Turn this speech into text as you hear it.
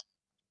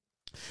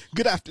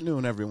Good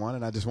afternoon, everyone,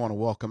 and I just want to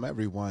welcome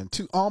everyone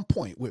to On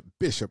Point with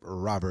Bishop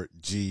Robert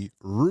G.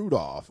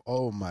 Rudolph.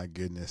 Oh, my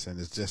goodness. And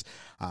it's just,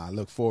 I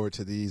look forward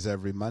to these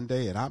every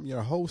Monday, and I'm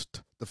your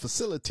host, the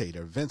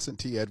facilitator, Vincent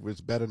T.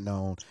 Edwards, better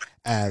known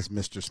as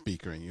Mr.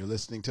 Speaker. And you're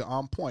listening to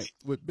On Point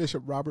with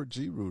Bishop Robert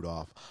G.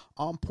 Rudolph.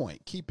 On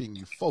Point, keeping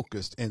you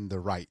focused in the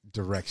right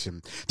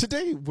direction.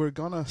 Today, we're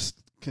going to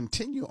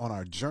continue on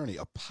our journey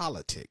of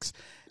politics,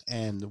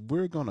 and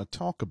we're going to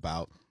talk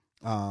about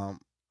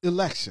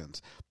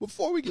elections.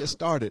 Before we get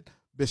started,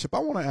 Bishop, I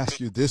want to ask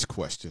you this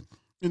question.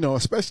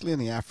 Especially in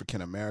the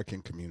African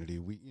American community,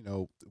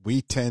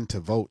 we tend to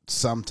vote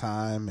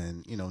sometime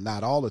and,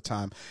 not all the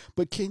time.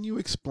 But can you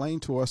explain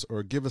to us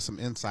or give us some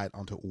insight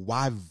onto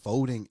why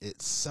voting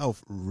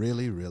itself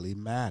really, really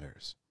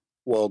matters?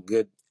 Well,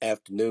 good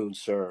afternoon,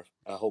 sir.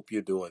 I hope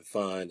you're doing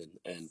fine,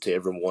 and to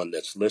everyone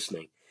that's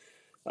listening.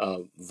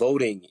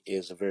 Voting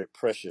is a very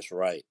precious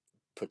right,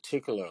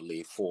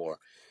 particularly for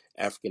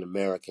African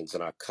Americans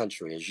in our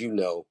country. As you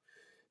know,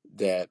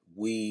 that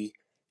we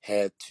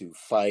had to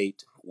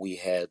fight, we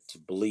had to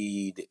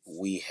bleed,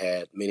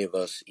 many of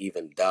us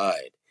even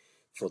died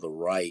for the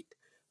right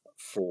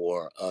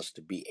for us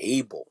to be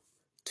able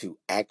to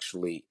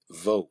actually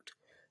vote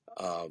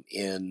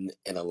in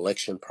an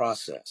election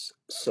process.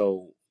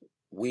 So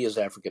we as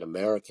African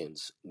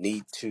Americans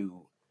need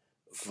to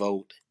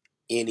vote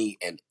any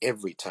and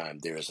every time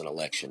there is an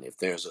election. If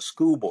there's a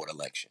school board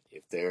election,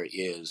 if there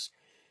is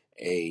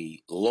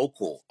a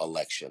local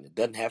election, it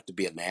doesn't have to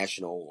be a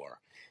national or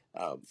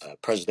a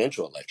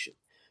presidential election,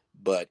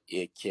 but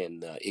it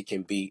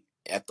can be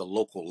at the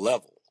local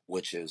level,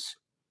 which is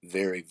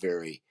very,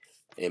 very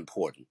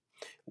important.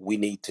 We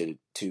need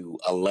to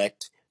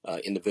elect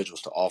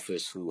individuals to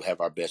office who have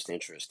our best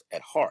interest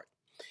at heart.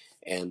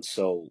 And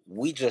so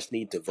we just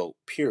need to vote,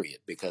 period,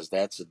 because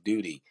that's a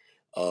duty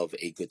of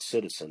a good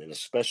citizen. And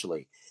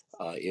especially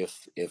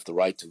if the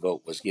right to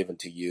vote was given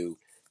to you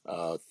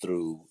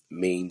through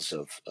means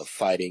of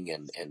fighting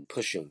and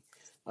pushing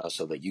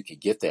so that you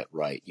could get that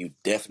right, you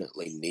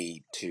definitely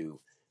need to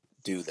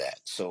do that.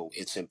 So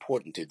it's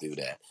important to do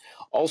that.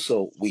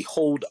 Also, we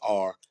hold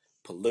our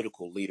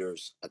political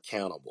leaders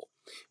accountable.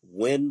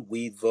 When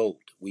we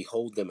vote, we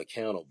hold them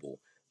accountable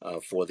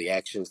for the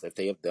actions that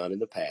they have done in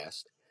the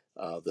past,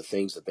 the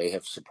things that they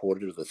have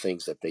supported or the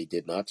things that they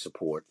did not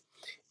support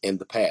in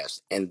the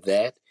past. And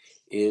that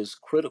is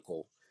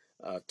critical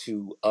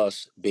to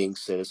us being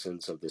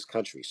citizens of this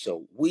country.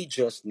 So we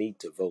just need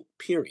to vote,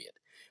 period,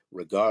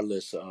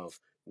 regardless of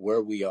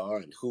where we are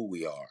and who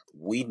we are.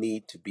 We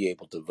need to be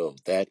able to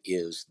vote. That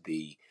is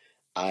the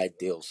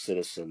ideal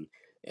citizen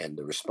and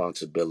the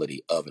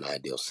responsibility of an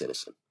ideal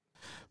citizen.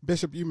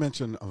 Bishop, you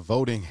mentioned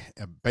voting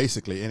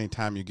basically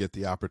anytime you get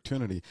the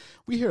opportunity.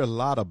 We hear a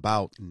lot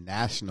about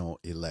national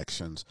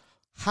elections.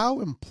 How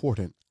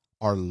important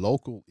are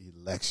local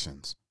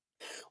elections?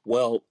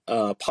 Well,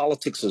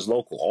 politics is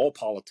local. All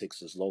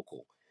politics is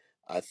local.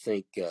 I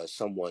think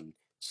someone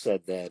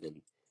said that,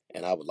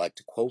 and I would like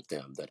to quote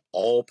them that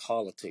all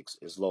politics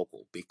is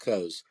local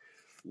because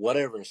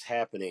whatever is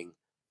happening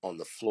on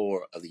the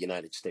floor of the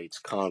United States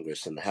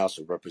Congress and the House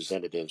of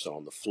Representatives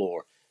on the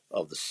floor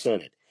of the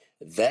Senate,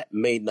 that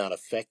may not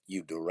affect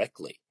you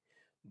directly,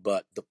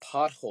 but the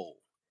pothole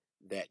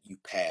that you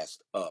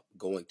passed up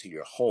going to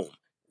your home,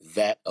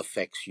 that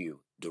affects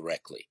you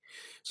directly.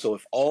 So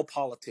if all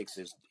politics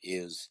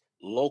is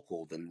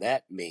local, then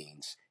that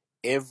means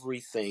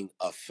everything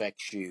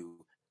affects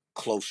you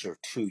closer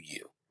to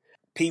you.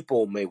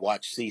 People may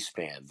watch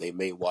C-SPAN, they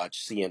may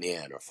watch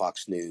CNN or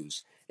Fox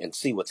News and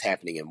see what's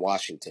happening in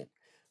Washington,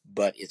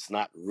 but it's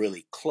not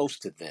really close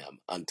to them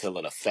until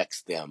it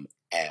affects them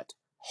at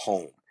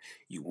home.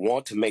 You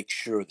want to make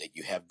sure that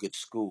you have good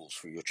schools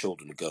for your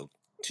children to go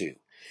to,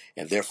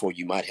 and therefore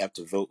you might have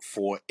to vote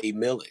for a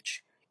millage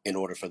in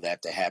order for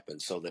that to happen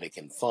so that it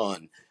can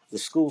fund the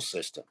school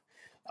system.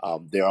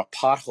 There are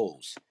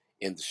potholes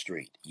in the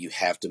street. You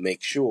have to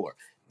make sure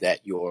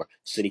that your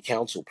city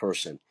council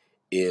person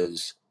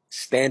is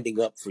standing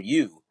up for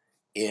you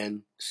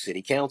in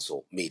city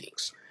council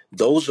meetings.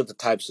 Those are the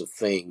types of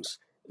things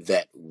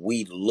that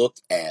we look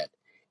at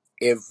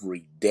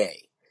every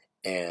day.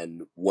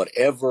 And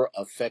whatever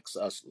affects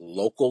us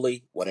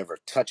locally, whatever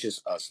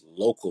touches us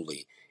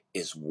locally,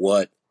 is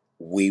what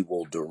we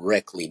will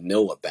directly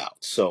know about.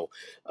 So,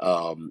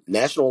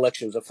 national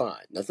elections are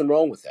fine, nothing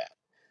wrong with that.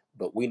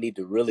 But we need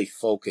to really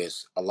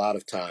focus a lot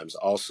of times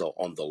also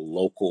on the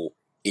local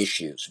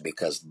issues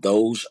because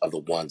those are the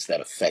ones that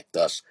affect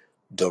us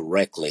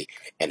directly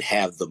and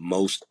have the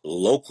most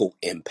local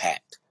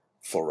impact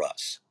for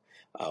us.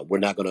 We're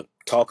not going to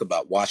talk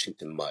about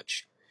Washington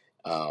much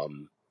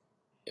um,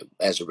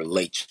 as it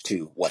relates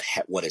to what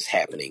is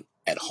happening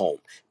at home,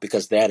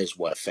 because that is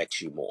what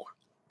affects you more.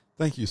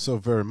 Thank you so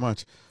very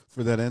much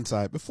for that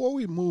insight. Before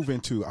we move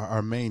into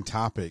our main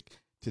topic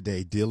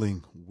today,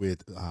 dealing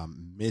with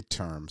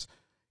midterms,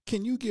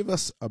 can you give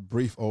us a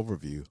brief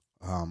overview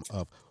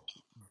of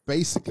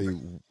basically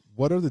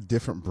what are the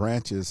different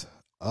branches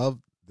of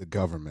the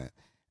government,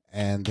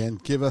 and then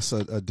give us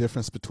a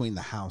difference between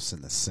the House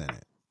and the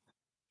Senate?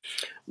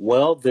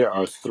 Well, there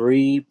are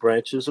three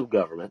branches of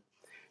government.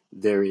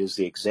 There is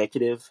the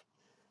executive,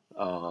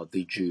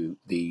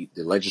 the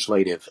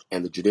legislative,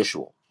 and the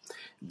judicial.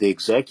 The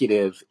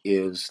executive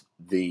is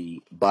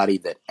the body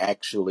that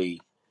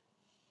actually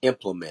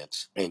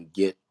implements and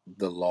get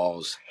the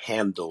laws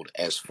handled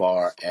as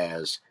far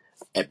as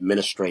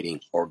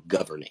administrating or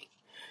governing.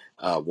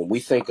 When we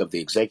think of the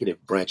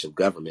executive branch of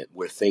government,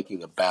 we're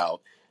thinking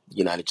about the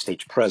United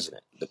States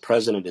president. The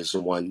president is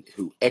the one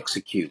who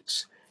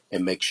executes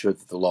and makes sure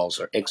that the laws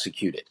are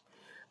executed.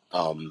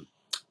 Um,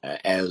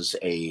 as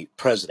a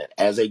president,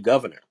 as a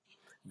governor,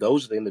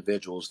 those are the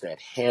individuals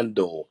that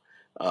handle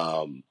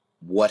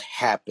what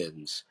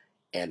happens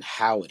and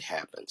how it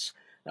happens.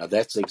 Now,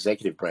 that's the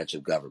executive branch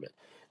of government.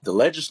 The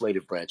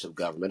legislative branch of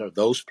government are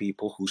those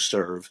people who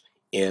serve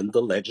in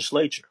the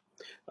legislature.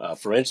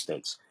 For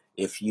instance,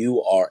 if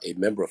you are a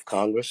member of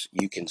Congress,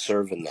 you can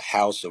serve in the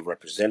House of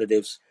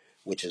Representatives,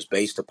 which is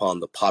based upon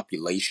the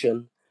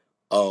population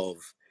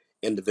of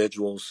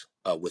individuals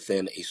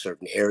within a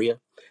certain area.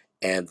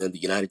 And then the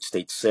United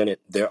States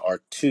Senate, there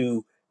are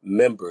two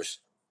members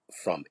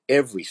from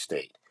every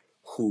state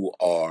who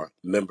are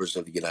members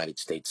of the United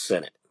States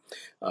Senate,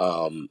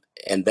 um,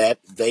 and that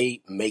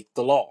they make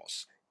the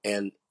laws.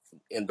 And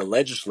in the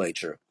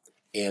legislature,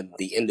 in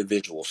the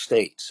individual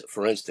states,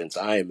 for instance,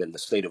 I am in the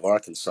state of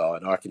Arkansas,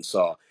 and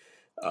Arkansas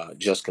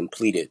just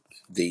completed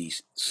the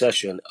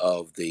session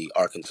of the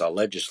Arkansas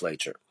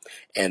legislature,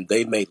 and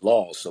they made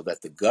laws so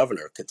that the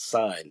governor could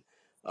sign,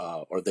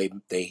 or they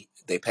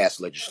passed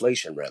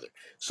legislation rather,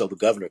 so the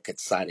governor could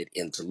sign it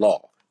into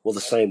law. Well, the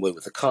same way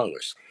with the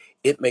Congress,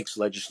 it makes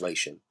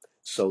legislation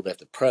so that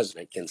the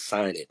president can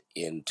sign it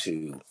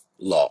into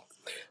law.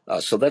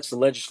 So that's the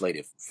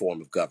legislative form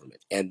of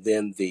government, and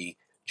then the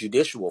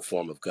judicial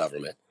form of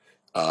government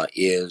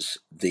is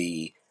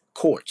the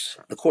courts,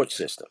 the court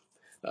system.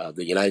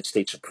 The United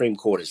States Supreme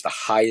Court is the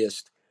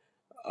highest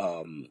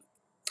um,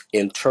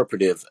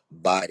 interpretive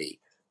body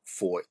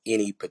for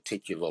any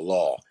particular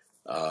law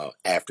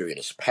after it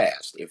is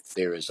passed. If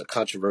there is a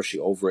controversy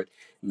over it,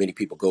 many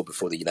people go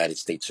before the United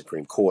States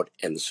Supreme Court,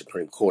 and the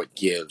Supreme Court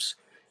gives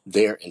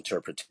their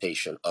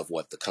interpretation of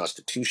what the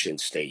Constitution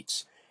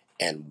states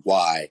and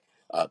why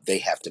they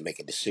have to make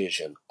a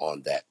decision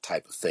on that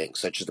type of thing,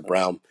 such as the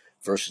Brown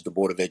versus the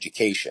Board of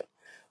Education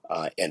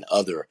and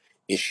other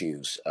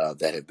issues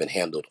that have been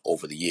handled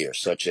over the years,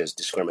 such as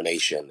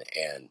discrimination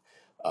and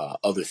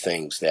other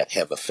things that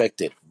have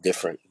affected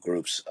different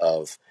groups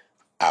of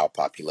our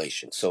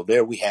population. So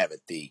there we have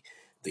it, the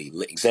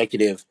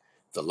executive,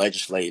 the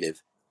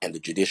legislative, and the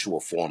judicial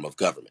form of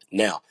government.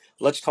 Now,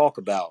 let's talk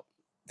about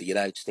the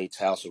United States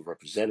House of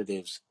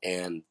Representatives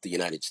and the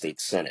United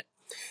States Senate.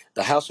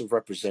 The House of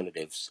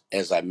Representatives,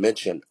 as I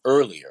mentioned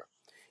earlier,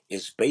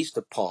 is based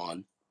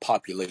upon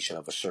population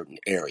of a certain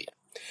area.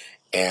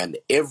 And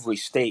every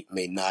state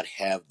may not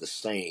have the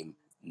same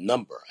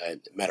number.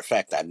 And matter of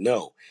fact, I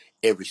know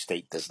every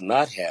state does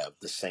not have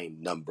the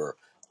same number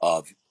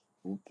of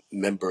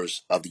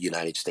members of the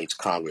United States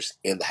Congress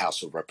in the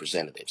House of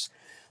Representatives.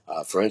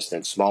 For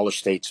instance, smaller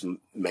states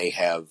may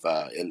have,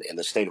 in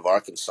the state of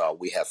Arkansas,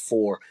 we have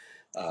four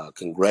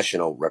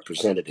congressional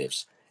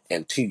representatives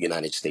and two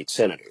United States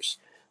senators.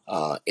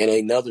 In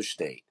another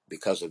state,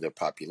 because of their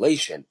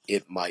population,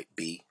 it might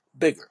be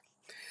bigger.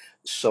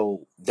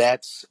 So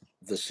that's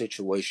the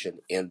situation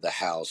in the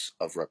House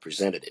of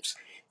Representatives,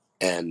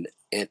 and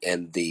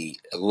the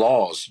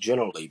laws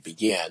generally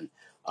begin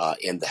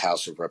in the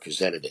House of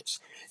Representatives,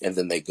 and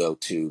then they go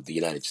to the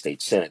United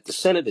States Senate. The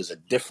Senate is a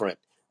different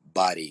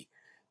body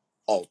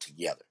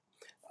altogether.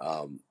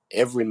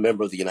 Every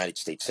member of the United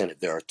States Senate,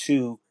 there are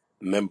two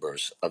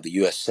members of the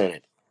U.S.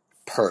 Senate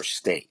per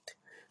state.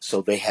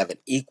 So they have an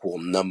equal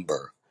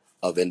number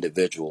of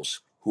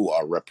individuals who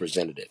are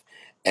representative.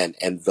 And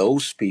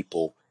those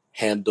people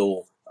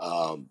handle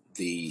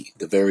the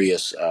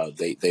various,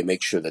 they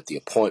make sure that the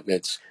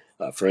appointments,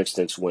 for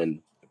instance,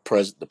 when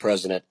the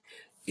president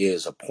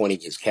is appointing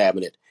his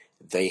cabinet,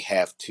 they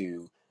have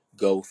to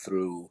go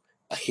through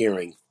a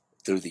hearing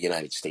through the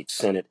United States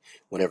Senate.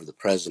 Whenever the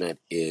president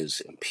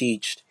is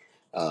impeached,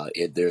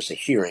 there's a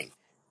hearing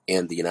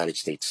in the United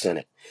States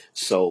Senate.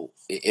 So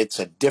it's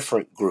a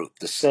different group.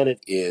 The Senate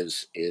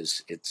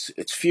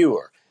it's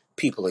fewer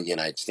people in the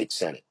United States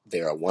Senate.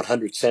 There are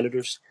 100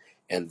 senators,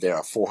 and there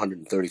are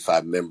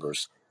 435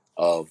 members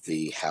of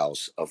the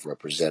House of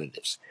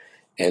Representatives.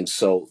 And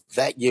so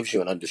that gives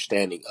you an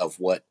understanding of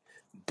what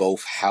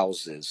both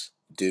houses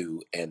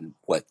do and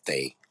what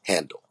they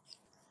handle.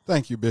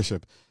 Thank you,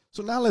 Bishop.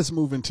 So now let's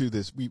move into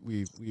this.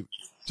 We've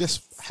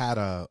just had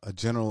a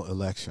general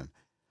election.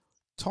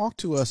 Talk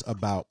to us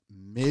about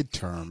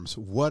midterms.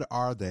 What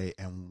are they,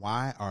 and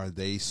why are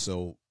they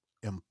so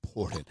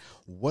important?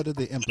 What are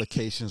the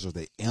implications or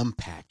the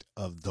impact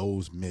of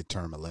those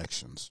midterm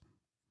elections?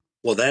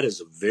 Well, that is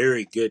a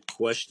very good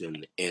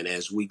question. And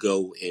as we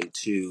go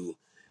into,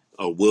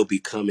 or will be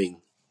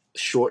coming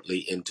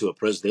shortly into a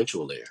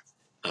presidential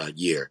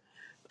year,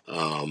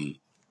 um,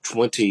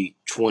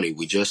 2020,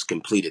 we just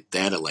completed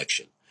that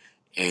election,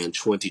 and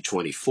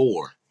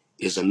 2024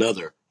 is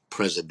another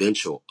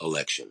presidential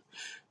election.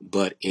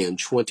 But in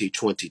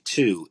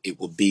 2022, it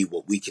will be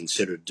what we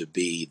consider to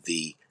be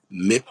the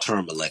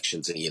midterm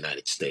elections in the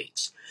United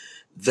States.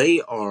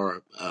 They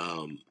are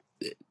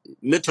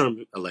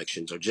midterm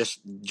elections are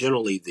just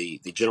generally the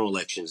general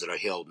elections that are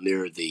held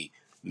near the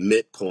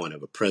midpoint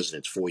of a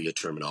president's four-year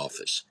term in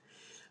office.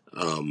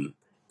 And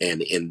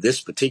in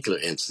this particular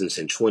instance,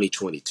 in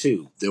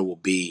 2022, there will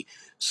be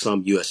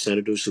some U.S.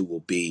 senators who will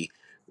be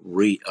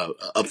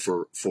up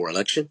for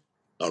election,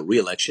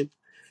 re-election.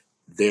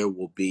 There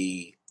will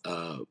be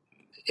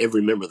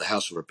every member of the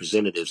House of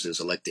Representatives is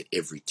elected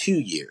every 2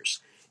 years.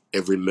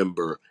 Every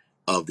member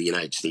of the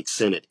United States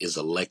Senate is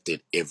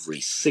elected every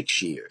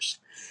 6 years.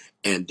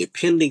 And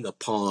depending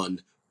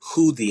upon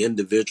who the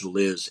individual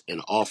is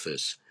in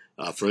office,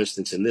 for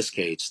instance, in this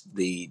case,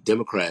 the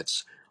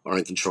Democrats are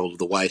in control of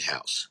the White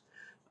House.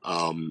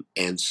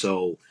 And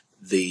so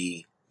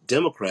the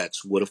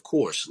Democrats would, of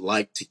course,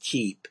 like to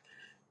keep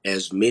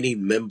as many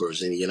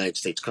members in the United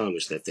States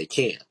Congress that they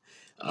can.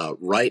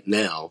 Right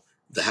now,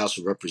 the House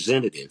of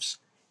Representatives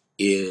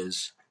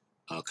is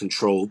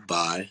controlled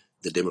by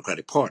the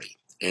Democratic Party,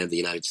 and the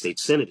United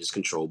States Senate is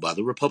controlled by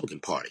the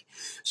Republican Party.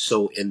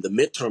 So in the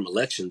midterm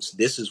elections,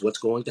 this is what's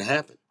going to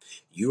happen.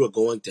 You are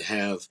going to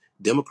have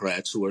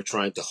Democrats who are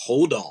trying to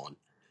hold on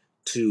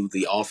to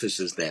the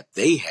offices that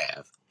they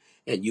have,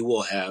 and you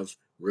will have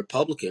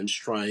Republicans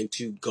trying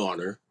to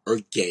garner or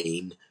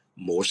gain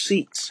more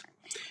seats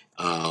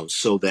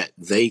so that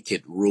they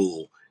could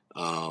rule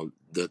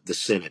the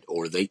Senate,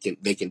 or they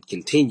can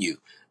continue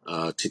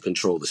to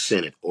control the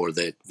Senate, or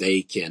that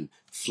they can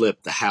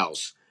flip the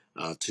House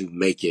to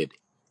make it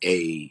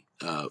a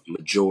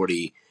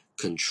majority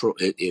control.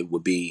 It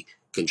would be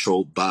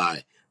controlled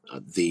by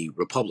the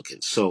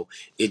Republicans. So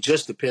it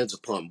just depends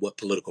upon what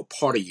political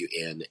party you're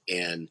in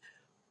and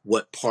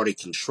what party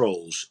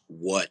controls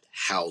what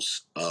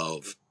house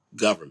of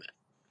government.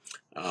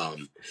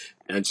 Um,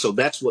 and so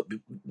that's what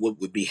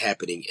would be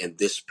happening in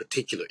this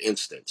particular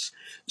instance.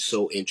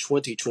 So in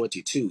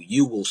 2022,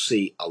 you will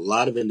see a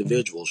lot of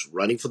individuals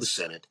running for the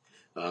Senate.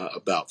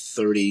 About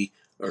 30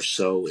 or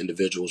so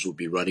individuals will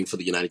be running for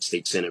the United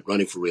States Senate,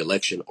 running for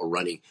re-election, or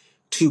running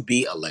to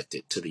be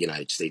elected to the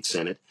United States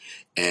Senate.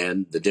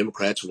 And the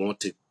Democrats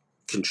want to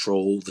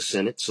control the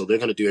Senate, so they're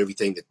going to do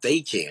everything that they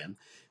can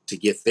to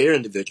get their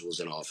individuals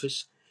in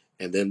office.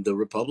 And then the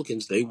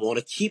Republicans, they want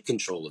to keep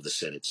control of the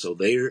Senate. So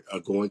they are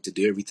going to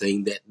do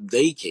everything that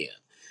they can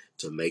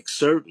to make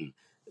certain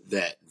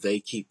that they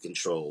keep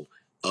control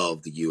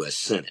of the U.S.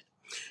 Senate.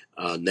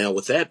 Now,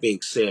 with that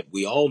being said,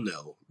 we all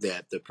know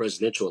that the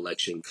presidential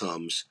election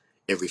comes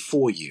every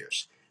 4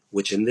 years,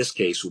 which in this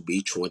case will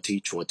be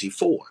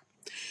 2024.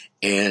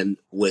 And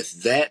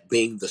with that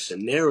being the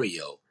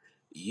scenario,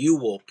 you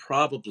will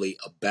probably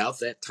about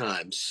that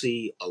time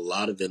see a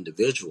lot of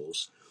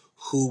individuals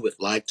who would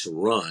like to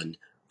run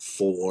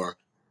for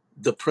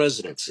the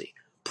presidency,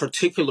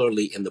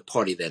 particularly in the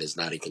party that is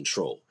not in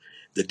control.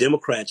 The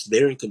Democrats,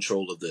 they're in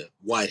control of the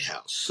White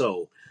House.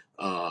 So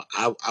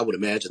I would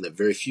imagine that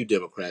very few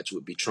Democrats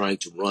would be trying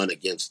to run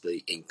against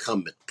the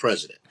incumbent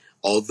president,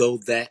 although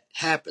that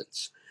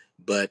happens.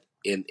 But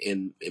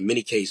in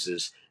many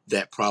cases,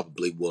 that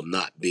probably will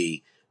not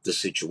be the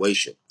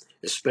situation,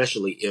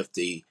 especially if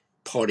the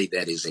party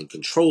that is in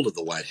control of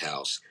the White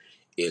House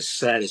is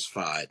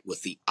satisfied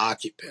with the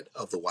occupant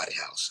of the White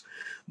House.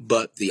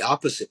 But the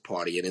opposite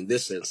party, and in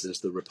this instance,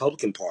 the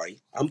Republican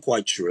Party, I'm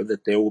quite sure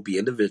that there will be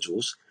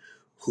individuals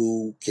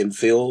who can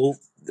feel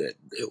that,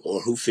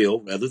 or who feel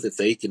rather, that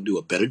they can do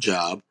a better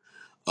job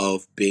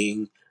of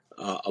being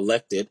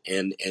elected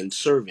and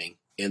serving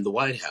in the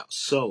White House.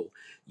 So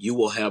you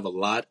will have a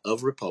lot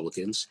of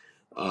Republicans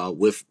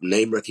with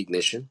name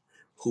recognition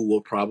who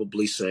will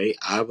probably say,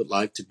 I would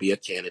like to be a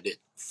candidate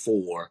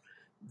for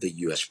the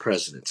U.S.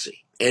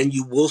 presidency. And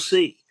you will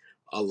see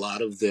a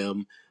lot of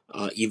them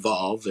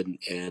evolve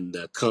and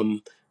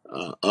come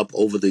up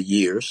over the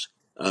years,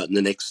 in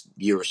the next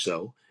year or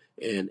so.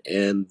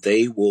 And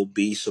they will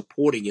be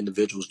supporting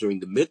individuals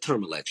during the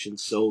midterm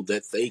elections so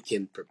that they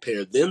can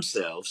prepare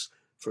themselves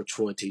for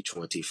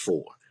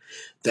 2024.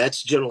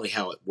 That's generally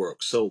how it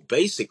works. So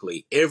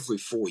basically, every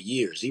 4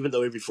 years, even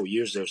though every 4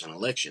 years there's an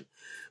election,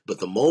 but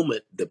the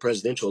moment the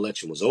presidential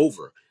election was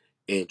over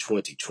in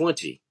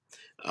 2020,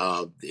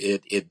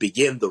 it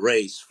began the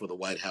race for the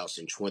White House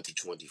in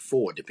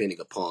 2024, depending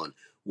upon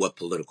what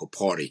political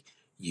party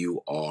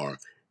you are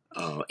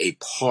a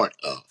part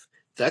of.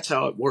 That's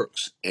how it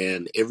works.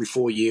 And every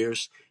 4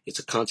 years, it's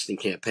a constant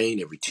campaign.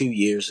 Every 2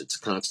 years, it's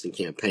a constant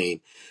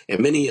campaign. And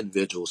many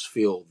individuals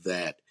feel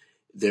that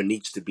there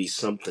needs to be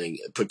something,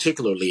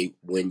 particularly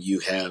when you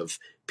have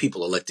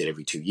people elected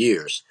every 2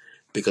 years,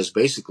 because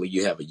basically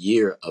you have a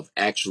year of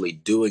actually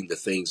doing the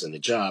things in the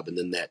job, and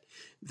then that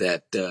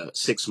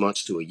 6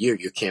 months to a year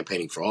you're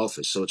campaigning for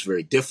office. So it's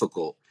very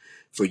difficult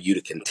for you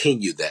to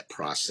continue that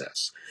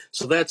process.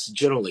 So that's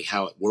generally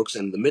how it works.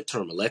 And the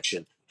midterm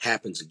election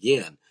happens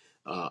again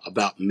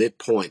about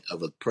midpoint of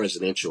the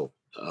presidential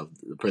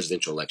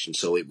election.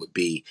 So it would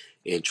be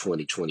in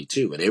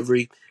 2022, and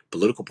every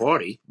political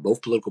party,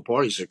 both political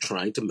parties, are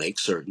trying to make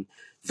certain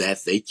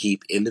that they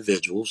keep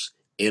individuals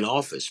in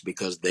office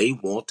because they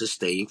want to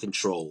stay in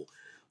control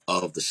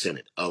of the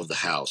Senate, of the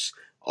House,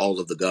 all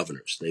of the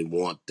governors. They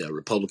want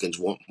Republicans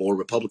want more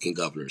Republican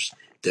governors.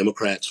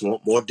 Democrats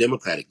want more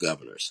Democratic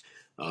governors.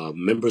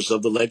 Members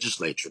of the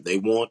legislature. They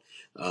want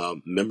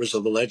members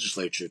of the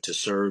legislature to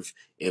serve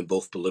in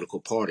both political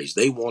parties.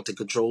 They want to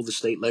control the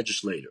state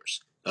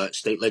legislatures.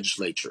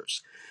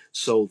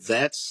 So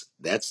that's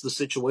the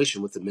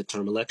situation with the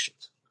midterm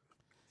elections.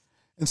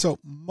 And so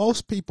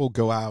most people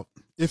go out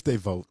if they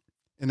vote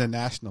in the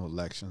national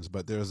elections,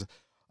 but there's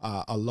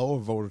a lower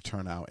voter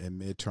turnout in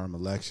midterm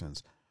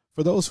elections.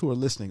 For those who are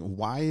listening,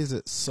 why is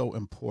it so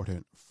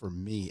important for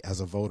me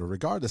as a voter,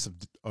 regardless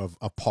of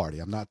a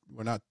party?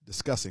 We're not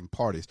discussing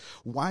parties.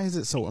 Why is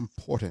it so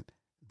important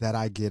that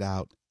I get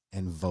out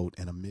and vote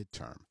in a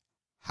midterm?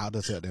 How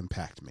does that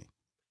impact me?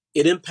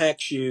 It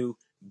impacts you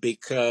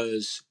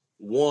because,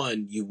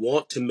 one, you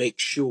want to make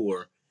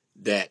sure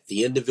that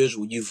the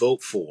individual you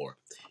vote for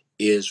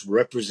is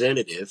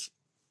representative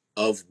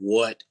of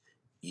what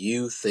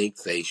you think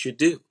they should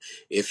do.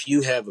 If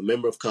you have a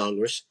member of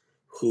Congress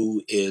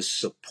who is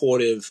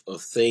supportive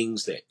of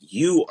things that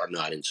you are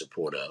not in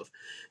support of,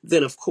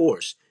 then of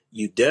course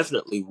you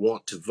definitely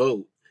want to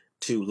vote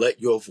to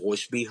let your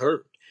voice be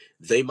heard.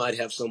 They might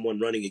have someone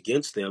running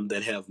against them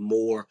that have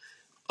more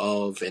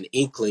of an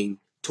inkling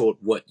toward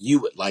what you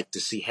would like to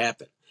see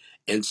happen.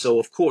 And so,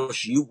 of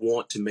course, you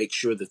want to make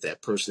sure that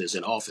that person is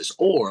in office,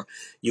 or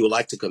you would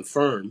like to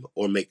confirm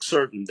or make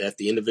certain that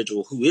the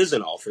individual who is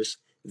in office,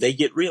 they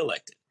get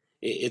reelected.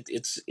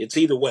 It's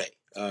either way.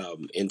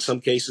 In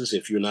some cases,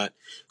 if you're not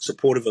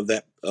supportive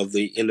of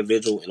the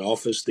individual in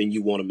office, then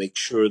you want to make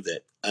sure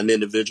that an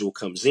individual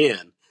comes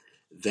in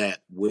that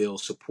will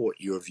support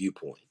your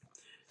viewpoint.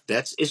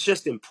 It's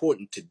just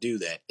important to do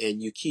that,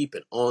 and you keep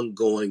an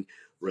ongoing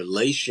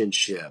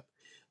relationship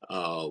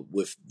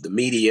with the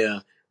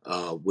media,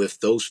 with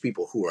those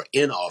people who are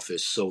in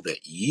office, so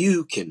that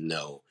you can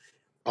know,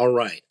 all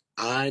right,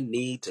 I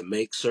need to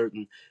make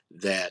certain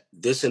that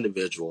this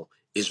individual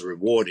is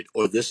rewarded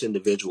or this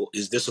individual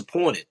is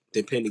disappointed,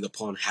 depending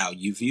upon how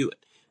you view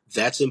it.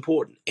 That's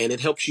important, and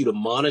it helps you to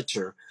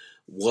monitor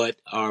what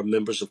our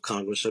members of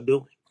Congress are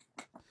doing.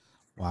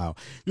 Wow.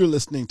 You're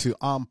listening to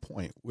On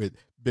Point with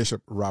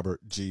Bishop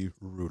Robert G.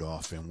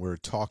 Rudolph, and we're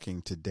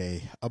talking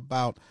today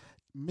about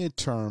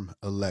midterm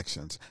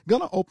elections.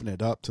 Going to open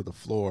it up to the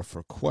floor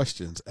for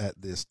questions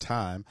at this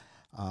time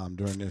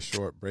during this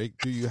short break.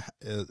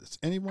 Does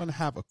anyone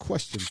have a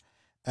question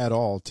at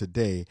all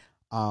today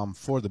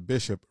for the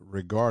bishop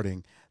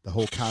regarding the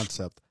whole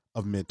concept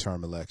of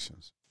midterm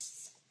elections?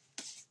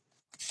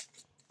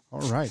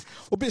 All right.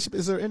 Well, Bishop,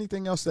 is there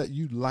anything else that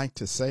you'd like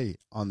to say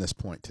on this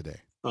point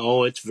today?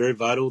 Oh, it's very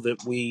vital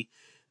that we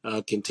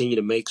continue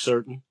to make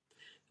certain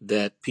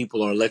that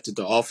people are elected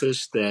to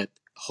office that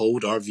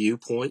hold our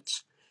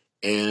viewpoints.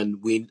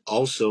 And we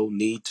also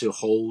need to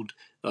hold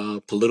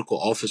political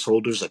office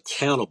holders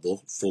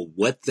accountable for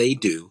what they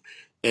do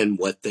and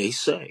what they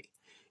say.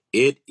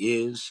 It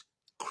is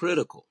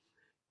critical.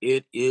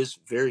 It is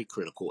very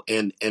critical.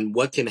 And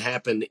what can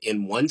happen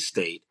in one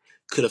state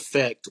could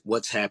affect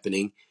what's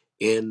happening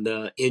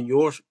in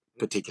your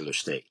particular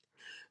state.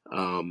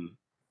 Um,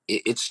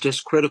 it's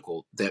just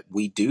critical that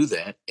we do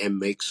that and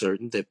make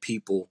certain that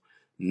people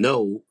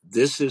know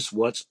this is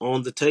what's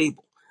on the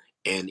table.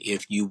 And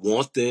if you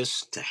want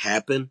this to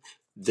happen,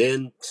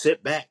 then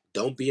sit back.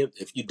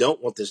 If you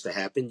don't want this to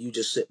happen, you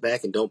just sit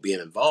back and don't be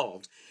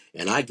involved.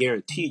 And I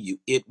guarantee you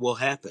it will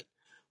happen.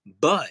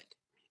 But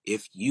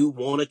if you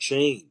want to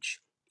change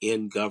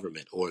in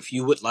government, or if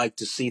you would like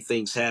to see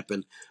things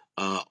happen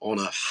on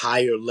a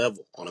higher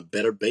level, on a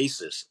better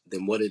basis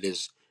than what it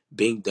is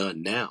being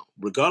done now,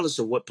 regardless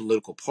of what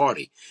political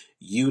party,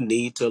 you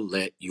need to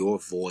let your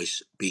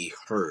voice be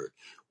heard.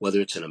 Whether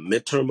it's in a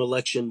midterm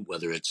election,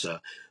 whether it's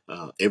a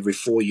every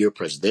 4-year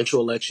presidential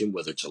election,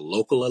 whether it's a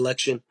local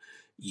election,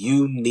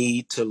 you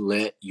need to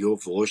let your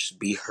voice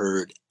be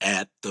heard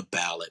at the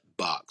ballot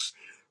box,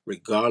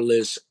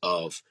 regardless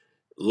of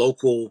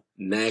local,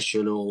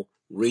 national,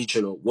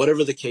 regional,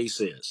 whatever the case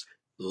is.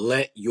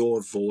 Let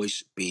your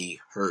voice be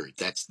heard.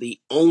 That's the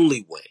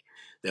only way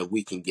that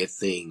we can get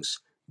things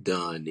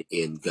done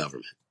in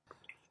government.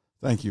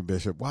 Thank you,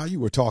 Bishop. While you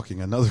were talking,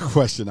 another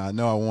question I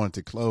know I wanted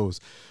to close,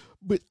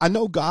 but I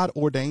know God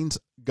ordains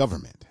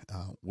government,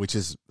 which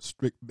is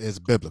strict, is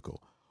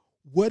biblical.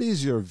 What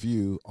is your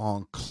view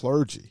on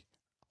clergy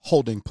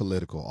holding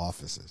political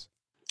offices?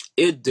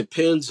 It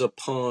depends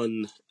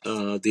upon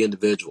the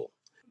individual.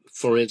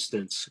 For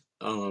instance,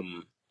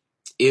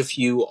 if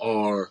you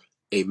are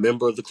a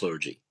member of the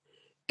clergy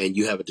and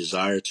you have a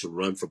desire to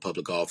run for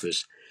public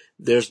office,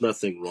 there's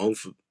nothing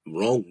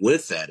wrong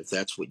with that if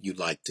that's what you'd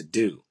like to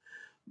do.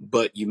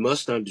 But you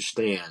must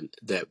understand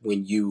that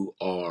when you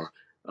are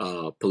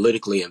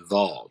politically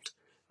involved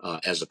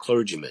as a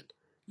clergyman,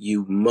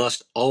 you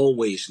must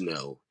always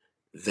know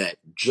that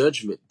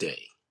Judgment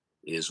Day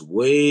is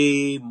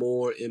way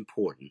more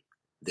important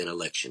than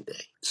Election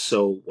Day.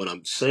 So, what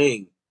I'm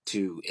saying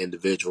to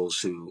individuals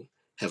who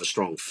have a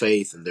strong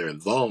faith and they're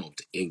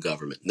involved in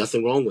government,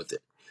 nothing wrong with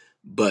it.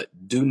 but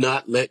do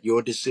not let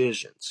your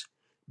decisions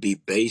be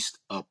based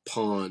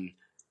upon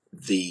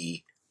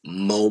the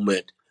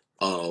moment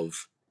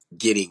of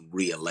getting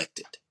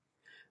reelected,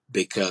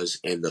 because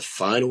in the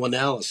final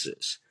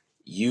analysis,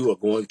 you are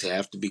going to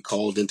have to be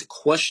called into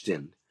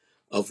question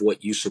of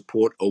what you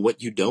support or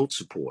what you don't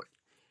support.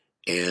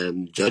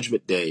 And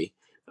Judgment Day,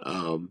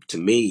 to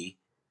me,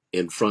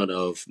 in front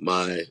of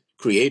my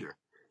Creator,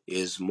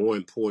 is more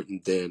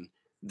important than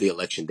the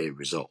Election Day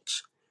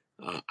results.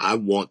 I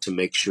want to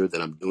make sure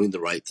that I'm doing the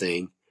right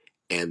thing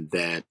and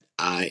that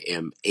I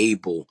am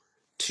able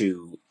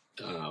to,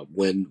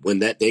 when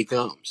that day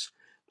comes,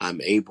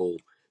 I'm able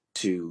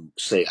to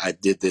say I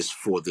did this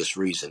for this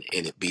reason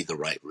and it be the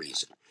right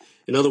reason.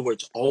 In other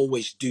words,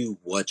 always do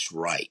what's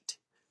right,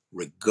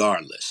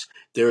 regardless.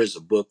 There is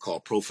a book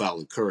called Profile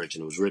in Courage,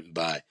 and it was written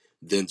by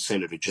then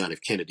Senator John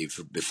F. Kennedy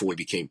before he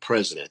became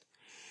president.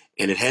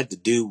 And it had to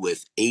do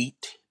with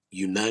 8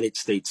 United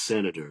States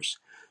senators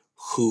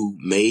who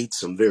made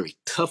some very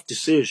tough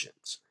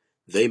decisions.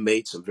 They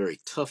made some very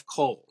tough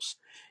calls.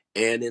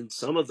 And in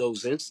some of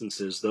those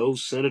instances,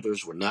 those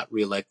senators were not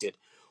reelected,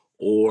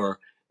 or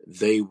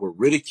they were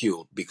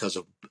ridiculed because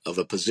of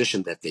a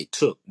position that they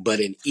took. But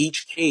in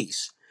each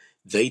case,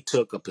 they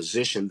took a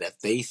position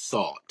that they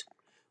thought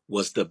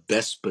was the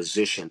best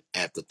position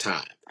at the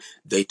time.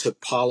 They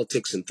took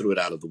politics and threw it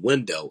out of the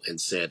window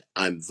and said,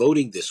 I'm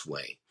voting this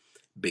way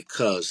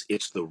because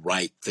it's the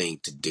right thing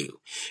to do.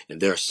 And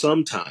there are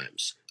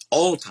sometimes,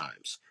 all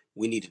times,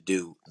 we need to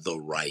do the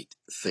right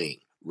thing,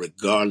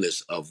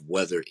 regardless of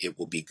whether it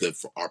will be good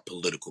for our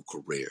political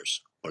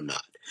careers or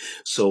not.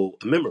 So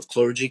a member of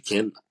clergy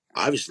can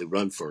obviously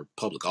run for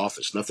public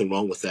office. Nothing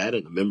wrong with that.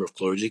 And a member of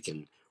clergy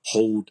can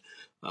hold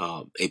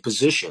a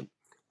position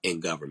in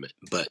government.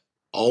 But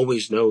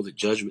always know that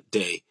Judgment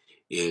Day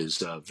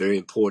is very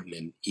important,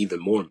 and even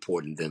more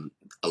important than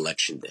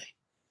Election Day.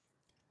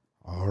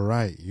 All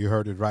right. You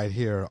heard it right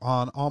here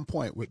on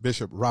Point with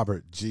Bishop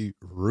Robert G.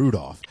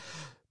 Rudolph.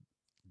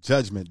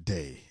 Judgment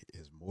Day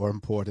is more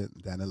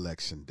important than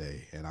Election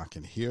Day. And I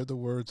can hear the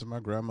words of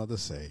my grandmother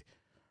say,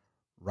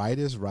 right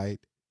is right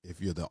if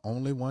you're the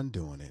only one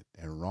doing it,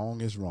 and wrong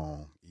is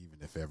wrong even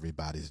if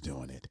everybody's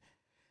doing it.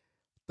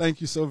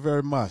 Thank you so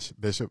very much,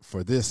 Bishop,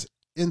 for this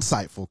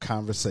insightful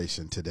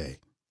conversation today.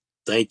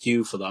 Thank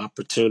you for the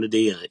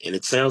opportunity, and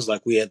it sounds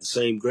like we had the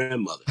same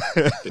grandmother,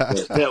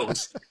 because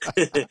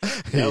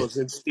that was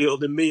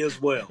instilled in me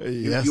as well.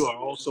 Yes. You are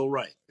also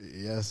right.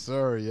 Yes,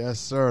 sir. Yes,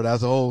 sir.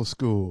 That's old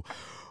school.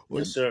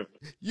 Well, yes, sir.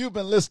 You've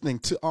been listening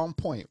to On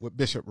Point with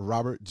Bishop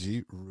Robert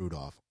G.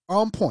 Rudolph.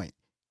 On Point,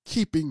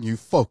 keeping you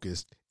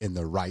focused in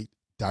the right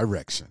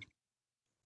direction.